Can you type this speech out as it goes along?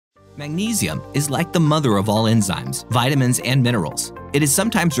Magnesium is like the mother of all enzymes, vitamins, and minerals. It is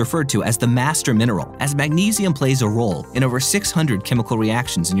sometimes referred to as the master mineral, as magnesium plays a role in over 600 chemical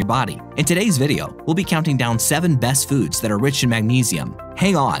reactions in your body. In today's video, we'll be counting down 7 best foods that are rich in magnesium.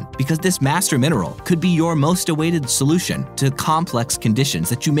 Hang on, because this master mineral could be your most awaited solution to complex conditions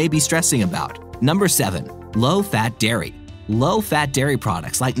that you may be stressing about. Number 7. Low-fat dairy. Low-fat dairy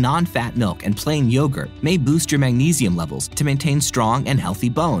products like non-fat milk and plain yogurt may boost your magnesium levels to maintain strong and healthy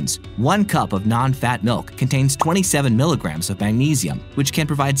bones. 1 cup of non-fat milk contains 27 milligrams of magnesium, which can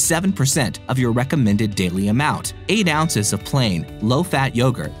provide 7% of your recommended daily amount. 8 ounces of plain, low-fat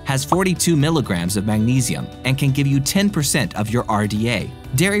yogurt has 42 milligrams of magnesium and can give you 10% of your RDA.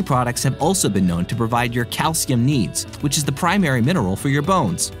 Dairy products have also been known to provide your calcium needs, which is the primary mineral for your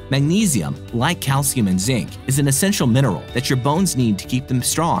bones. Magnesium, like calcium and zinc, is an essential mineral that your bones need to keep them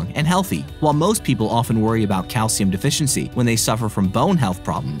strong and healthy. While most people often worry about calcium deficiency when they suffer from bone health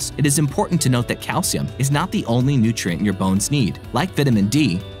problems, it is important to note that calcium is not the only nutrient your bones need. Like vitamin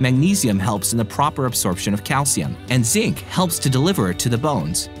D, magnesium helps in the proper absorption of calcium, and zinc helps to deliver it to the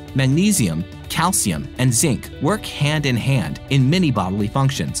bones. Magnesium, calcium, and zinc work hand in hand in many bodily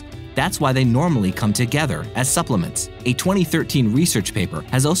functions. That's why they normally come together as supplements. A 2013 research paper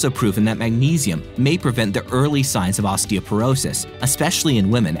has also proven that magnesium may prevent the early signs of osteoporosis, especially in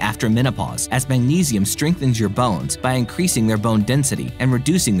women after menopause, as magnesium strengthens your bones by increasing their bone density and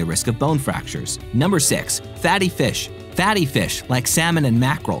reducing the risk of bone fractures. Number 6. Fatty fish. Fatty fish, like salmon and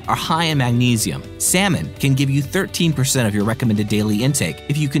mackerel, are high in magnesium. Salmon can give you 13% of your recommended daily intake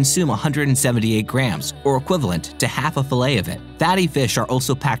if you consume 178 grams, or equivalent to half a fillet of it. Fatty fish are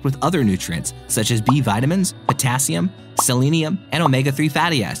also packed with other nutrients, such as B vitamins, potassium, selenium, and omega-3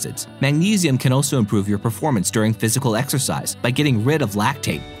 fatty acids. Magnesium can also improve your performance during physical exercise by getting rid of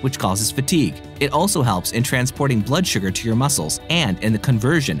lactate, which causes fatigue. It also helps in transporting blood sugar to your muscles and in the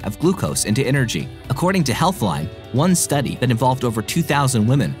conversion of glucose into energy. According to Healthline, one study that involved over 2,000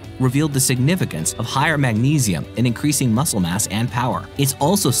 women revealed the significance of higher magnesium in increasing muscle mass and power. It's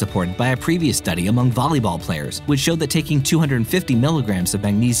also supported by a previous study among volleyball players, which showed that taking 250 milligrams of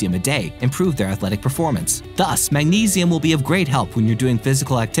magnesium a day improved their athletic performance. Thus, magnesium will be of great help when you're doing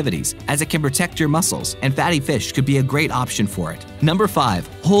physical activities, as it can protect your muscles, and fatty fish could be a great option for it. Number 5.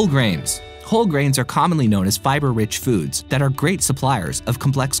 Whole grains. Whole grains are commonly known as fiber-rich foods that are great suppliers of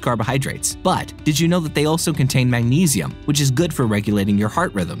complex carbohydrates. But did you know that they also contain magnesium, which is good for regulating your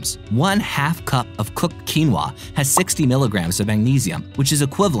heart rhythms? 1/2 cup of cooked quinoa has 60 milligrams of magnesium, which is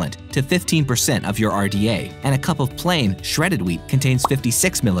equivalent to 15% of your RDA, and a cup of plain shredded wheat contains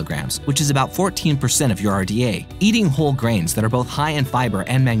 56 milligrams, which is about 14% of your RDA. Eating whole grains that are both high in fiber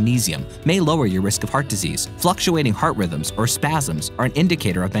and magnesium may lower your risk of heart disease. Fluctuating heart rhythms or spasms are an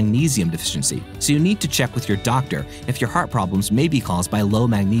indicator of magnesium deficiency, so you need to check with your doctor if your heart problems may be caused by low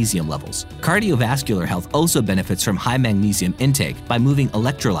magnesium levels. Cardiovascular health also benefits from high magnesium intake by moving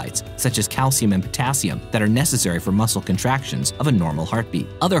electrolytes, such as calcium and potassium, that are necessary for muscle contractions of a normal heartbeat.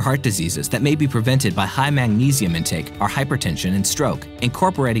 Other heart diseases that may be prevented by high magnesium intake are hypertension and stroke.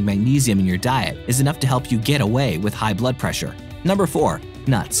 Incorporating magnesium in your diet is enough to help you get away with high blood pressure. Number 4.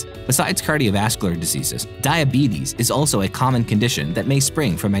 Nuts. Besides cardiovascular diseases, diabetes is also a common condition that may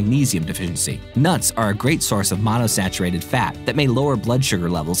spring from magnesium deficiency. Nuts are a great source of monosaturated fat that may lower blood sugar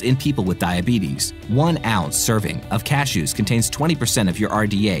levels in people with diabetes. 1 ounce serving of cashews contains 20% of your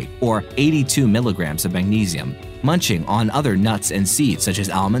RDA, or 82 milligrams of magnesium. Munching on other nuts and seeds such as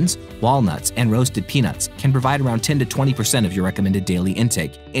almonds, walnuts, and roasted peanuts can provide around 10 to 20% of your recommended daily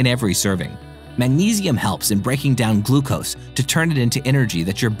intake in every serving. Magnesium helps in breaking down glucose to turn it into energy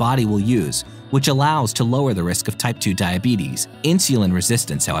that your body will use, which allows to lower the risk of type 2 diabetes. Insulin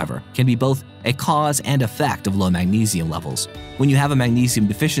resistance, however, can be both a cause and effect of low magnesium levels. When you have a magnesium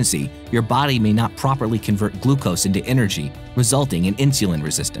deficiency, your body may not properly convert glucose into energy, resulting in insulin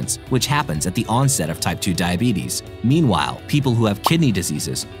resistance, which happens at the onset of type 2 diabetes. Meanwhile, people who have kidney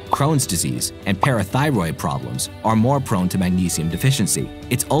diseases, Crohn's disease, and parathyroid problems are more prone to magnesium deficiency.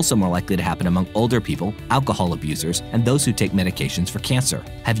 It's also more likely to happen among older people, alcohol abusers, and those who take medications for cancer.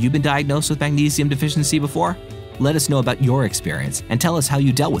 Have you been diagnosed with magnesium deficiency before? Let us know about your experience and tell us how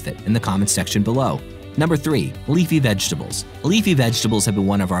you dealt with it in the comments section below. Number 3. Leafy vegetables. Leafy vegetables have been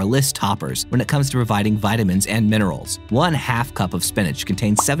one of our list toppers when it comes to providing vitamins and minerals. 1/2 cup of spinach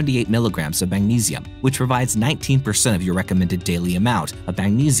contains 78 milligrams of magnesium, which provides 19% of your recommended daily amount of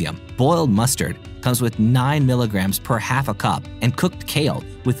magnesium. Boiled mustard, comes with 9 milligrams per half a cup, and cooked kale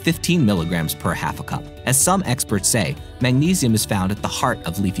with 15 milligrams per half a cup. As some experts say, magnesium is found at the heart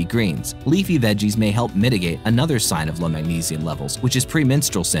of leafy greens. Leafy veggies may help mitigate another sign of low magnesium levels, which is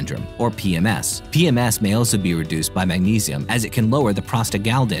premenstrual syndrome, or PMS. PMS may also be reduced by magnesium as it can lower the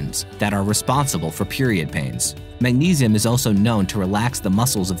prostaglandins that are responsible for period pains. Magnesium is also known to relax the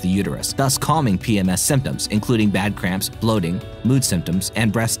muscles of the uterus, thus calming PMS symptoms, including bad cramps, bloating, mood symptoms,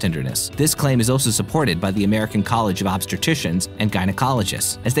 and breast tenderness. This claim is also supported by the American College of Obstetricians and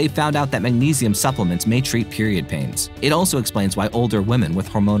Gynecologists, as they found out that magnesium supplements may treat period pains. It also explains why older women with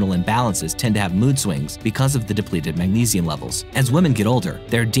hormonal imbalances tend to have mood swings because of the depleted magnesium levels. As women get older,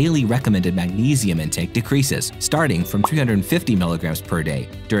 their daily recommended magnesium intake decreases, starting from 350 milligrams per day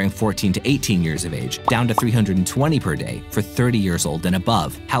during 14 to 18 years of age, down to 320 per day for 30 years old and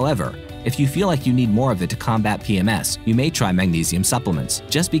above. However, if you feel like you need more of it to combat PMS, you may try magnesium supplements.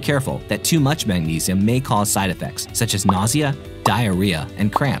 Just be careful that too much magnesium may cause side effects such as nausea, diarrhea,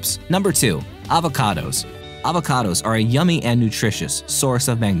 and cramps. Number 2. Avocados. Avocados are a yummy and nutritious source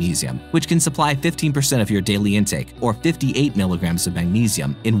of magnesium, which can supply 15% of your daily intake, or 58 milligrams of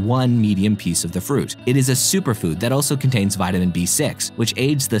magnesium, in one medium piece of the fruit. It is a superfood that also contains vitamin B6, which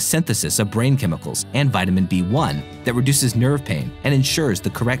aids the synthesis of brain chemicals, and vitamin B1 that reduces nerve pain and ensures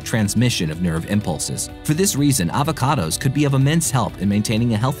the correct transmission of nerve impulses. For this reason, avocados could be of immense help in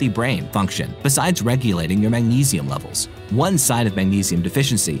maintaining a healthy brain function, besides regulating your magnesium levels. One sign of magnesium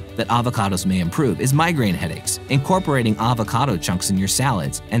deficiency that avocados may improve is migraine headaches. Incorporating avocado chunks in your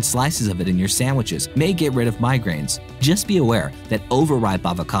salads and slices of it in your sandwiches may get rid of migraines. Just be aware that overripe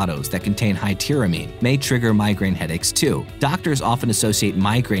avocados that contain high tyramine may trigger migraine headaches too. Doctors often associate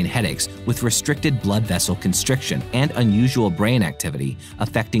migraine headaches with restricted blood vessel constriction and unusual brain activity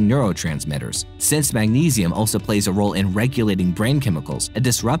affecting neurotransmitters. Since magnesium also plays a role in regulating brain chemicals, a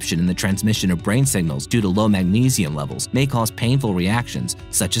disruption in the transmission of brain signals due to low magnesium levels may cause painful reactions,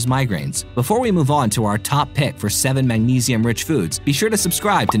 such as migraines. Before we move on to our top pick for 7 magnesium-rich foods, be sure to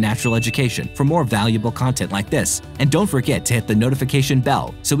subscribe to Natural Education for more valuable content like this. And don't forget to hit the notification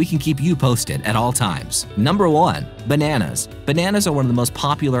bell so we can keep you posted at all times. Number 1. Bananas. Bananas are one of the most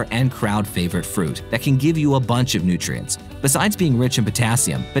popular and crowd-favorite fruit that can give you a bunch of nutrients. Besides being rich in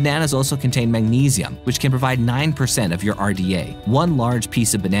potassium, bananas also contain magnesium, which can provide 9% of your RDA. One large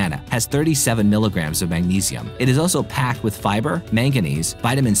piece of banana has 37 milligrams of magnesium. It is also packed with fiber, manganese,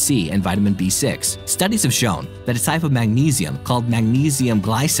 vitamin C, and vitamin B6. Studies have shown that a type of magnesium called magnesium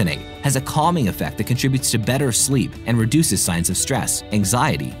glycinate has a calming effect that contributes to better sleep and reduces signs of stress,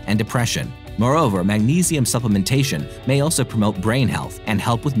 anxiety, and depression. Moreover, magnesium supplementation may also promote brain health and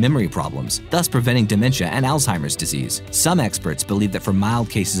help with memory problems, thus preventing dementia and Alzheimer's disease. Some experts believe that for mild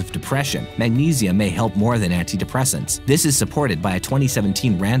cases of depression, magnesium may help more than antidepressants. This is supported by a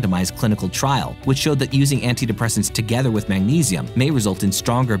 2017 randomized clinical trial, which showed that using antidepressants together with magnesium may result in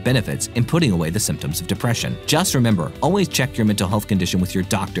stronger benefits in putting away the symptoms of depression. Just remember, always check your mental health condition with your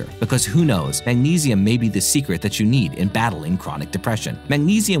doctor, because who knows, magnesium may be the secret that you need in battling chronic depression.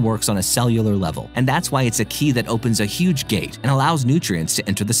 Magnesium works on a cellular level, and that's why it's a key that opens a huge gate and allows nutrients to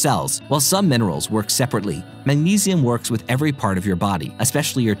enter the cells. While some minerals work separately, magnesium works with every part of your body,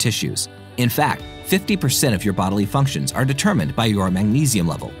 especially your tissues. In fact, 50% of your bodily functions are determined by your magnesium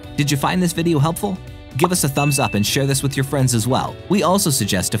level. Did you find this video helpful? Give us a thumbs up and share this with your friends as well. We also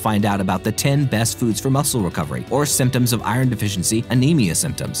suggest to find out about the 10 best foods for muscle recovery or symptoms of iron deficiency anemia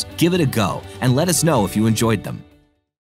symptoms. Give it a go and let us know if you enjoyed them.